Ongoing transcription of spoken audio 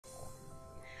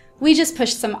We just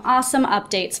pushed some awesome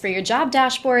updates for your job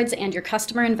dashboards and your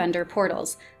customer and vendor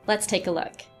portals. Let's take a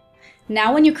look.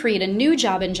 Now when you create a new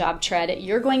job in JobTread,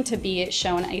 you're going to be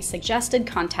shown a suggested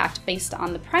contact based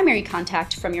on the primary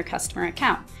contact from your customer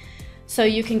account. So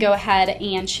you can go ahead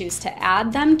and choose to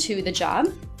add them to the job.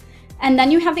 And then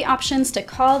you have the options to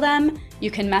call them, you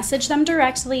can message them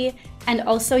directly, and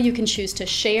also you can choose to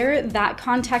share that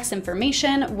contact's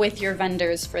information with your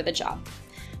vendors for the job.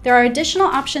 There are additional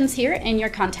options here in your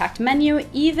contact menu,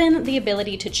 even the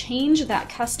ability to change that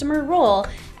customer role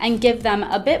and give them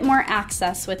a bit more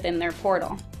access within their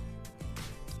portal.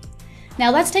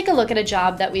 Now let's take a look at a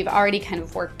job that we've already kind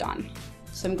of worked on.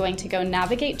 So I'm going to go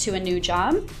navigate to a new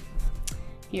job.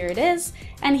 Here it is,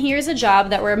 and here's a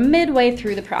job that we're midway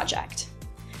through the project.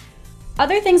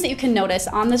 Other things that you can notice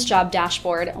on this job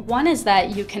dashboard, one is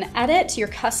that you can edit your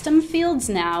custom fields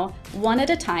now one at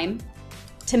a time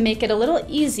to make it a little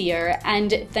easier,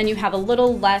 and then you have a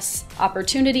little less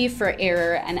opportunity for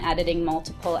error and editing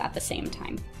multiple at the same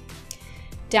time.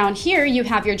 Down here you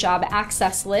have your job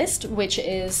access list, which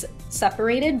is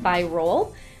separated by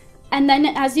role, and then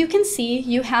as you can see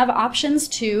you have options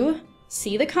to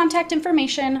see the contact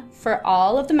information for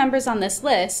all of the members on this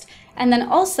list, and then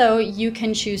also you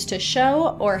can choose to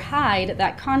show or hide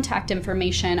that contact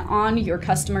information on your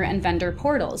customer and vendor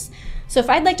portals. So if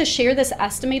I'd like to share this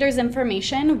estimator's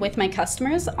information with my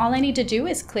customers, all I need to do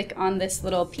is click on this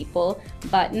little people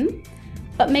button.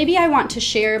 But maybe I want to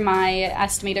share my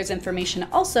estimator's information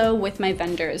also with my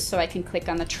vendors, so I can click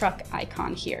on the truck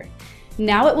icon here.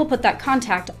 Now it will put that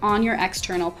contact on your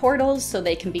external portals so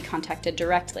they can be contacted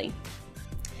directly.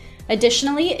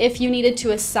 Additionally, if you needed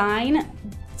to assign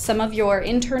some of your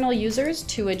internal users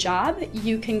to a job,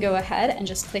 you can go ahead and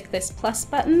just click this plus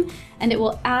button and it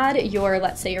will add your,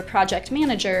 let's say, your project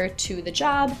manager to the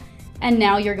job, and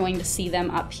now you're going to see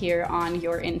them up here on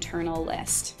your internal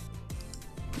list.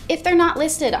 If they're not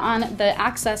listed on the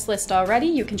access list already,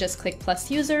 you can just click plus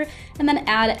user and then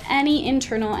add any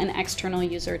internal and external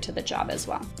user to the job as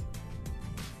well.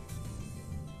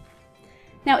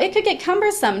 Now it could get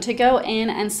cumbersome to go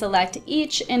in and select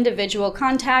each individual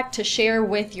contact to share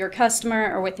with your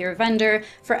customer or with your vendor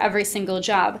for every single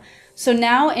job. So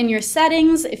now in your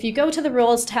settings, if you go to the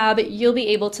roles tab, you'll be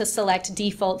able to select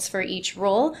defaults for each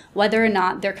role, whether or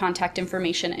not their contact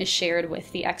information is shared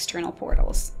with the external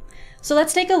portals. So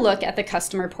let's take a look at the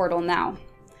customer portal now.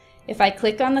 If I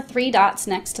click on the three dots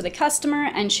next to the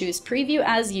customer and choose preview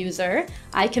as user,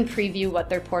 I can preview what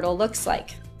their portal looks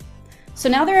like. So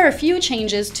now there are a few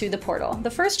changes to the portal. The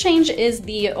first change is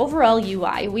the overall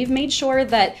UI. We've made sure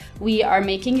that we are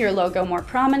making your logo more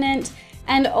prominent,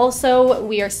 and also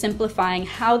we are simplifying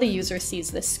how the user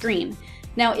sees this screen.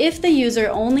 Now if the user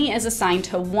only is assigned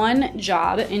to one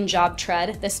job in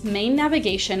JobTread, this main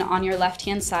navigation on your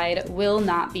left-hand side will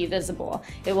not be visible.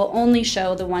 It will only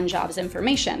show the one job's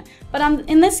information. But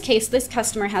in this case, this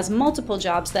customer has multiple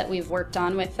jobs that we've worked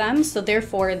on with them, so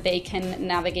therefore they can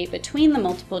navigate between the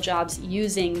multiple jobs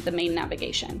using the main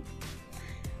navigation.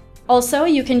 Also,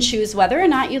 you can choose whether or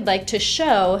not you'd like to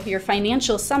show your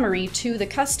financial summary to the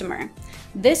customer.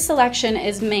 This selection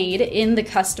is made in the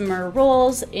customer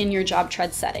roles in your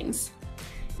JobTread settings.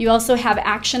 You also have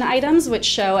action items which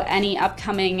show any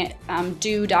upcoming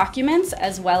due documents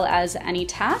as well as any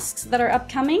tasks that are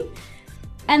upcoming.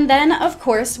 And then of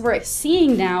course we're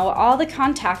seeing now all the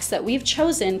contacts that we've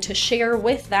chosen to share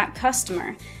with that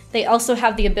customer. They also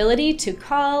have the ability to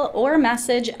call or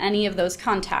message any of those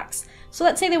contacts. So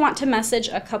let's say they want to message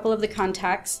a couple of the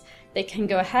contacts. They can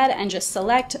go ahead and just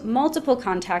select multiple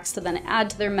contacts to then add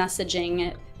to their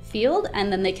messaging field, and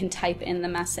then they can type in the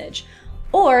message.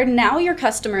 Or now your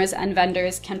customers and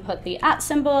vendors can put the @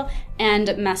 symbol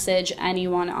and message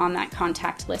anyone on that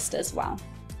contact list as well.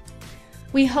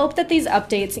 We hope that these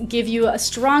updates give you a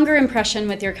stronger impression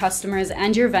with your customers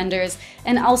and your vendors,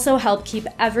 and also help keep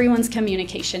everyone's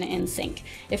communication in sync.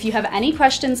 If you have any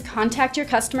questions, contact your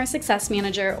customer success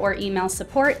manager or email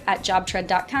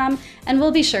support@jobtread.com, and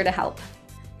we'll be sure to help.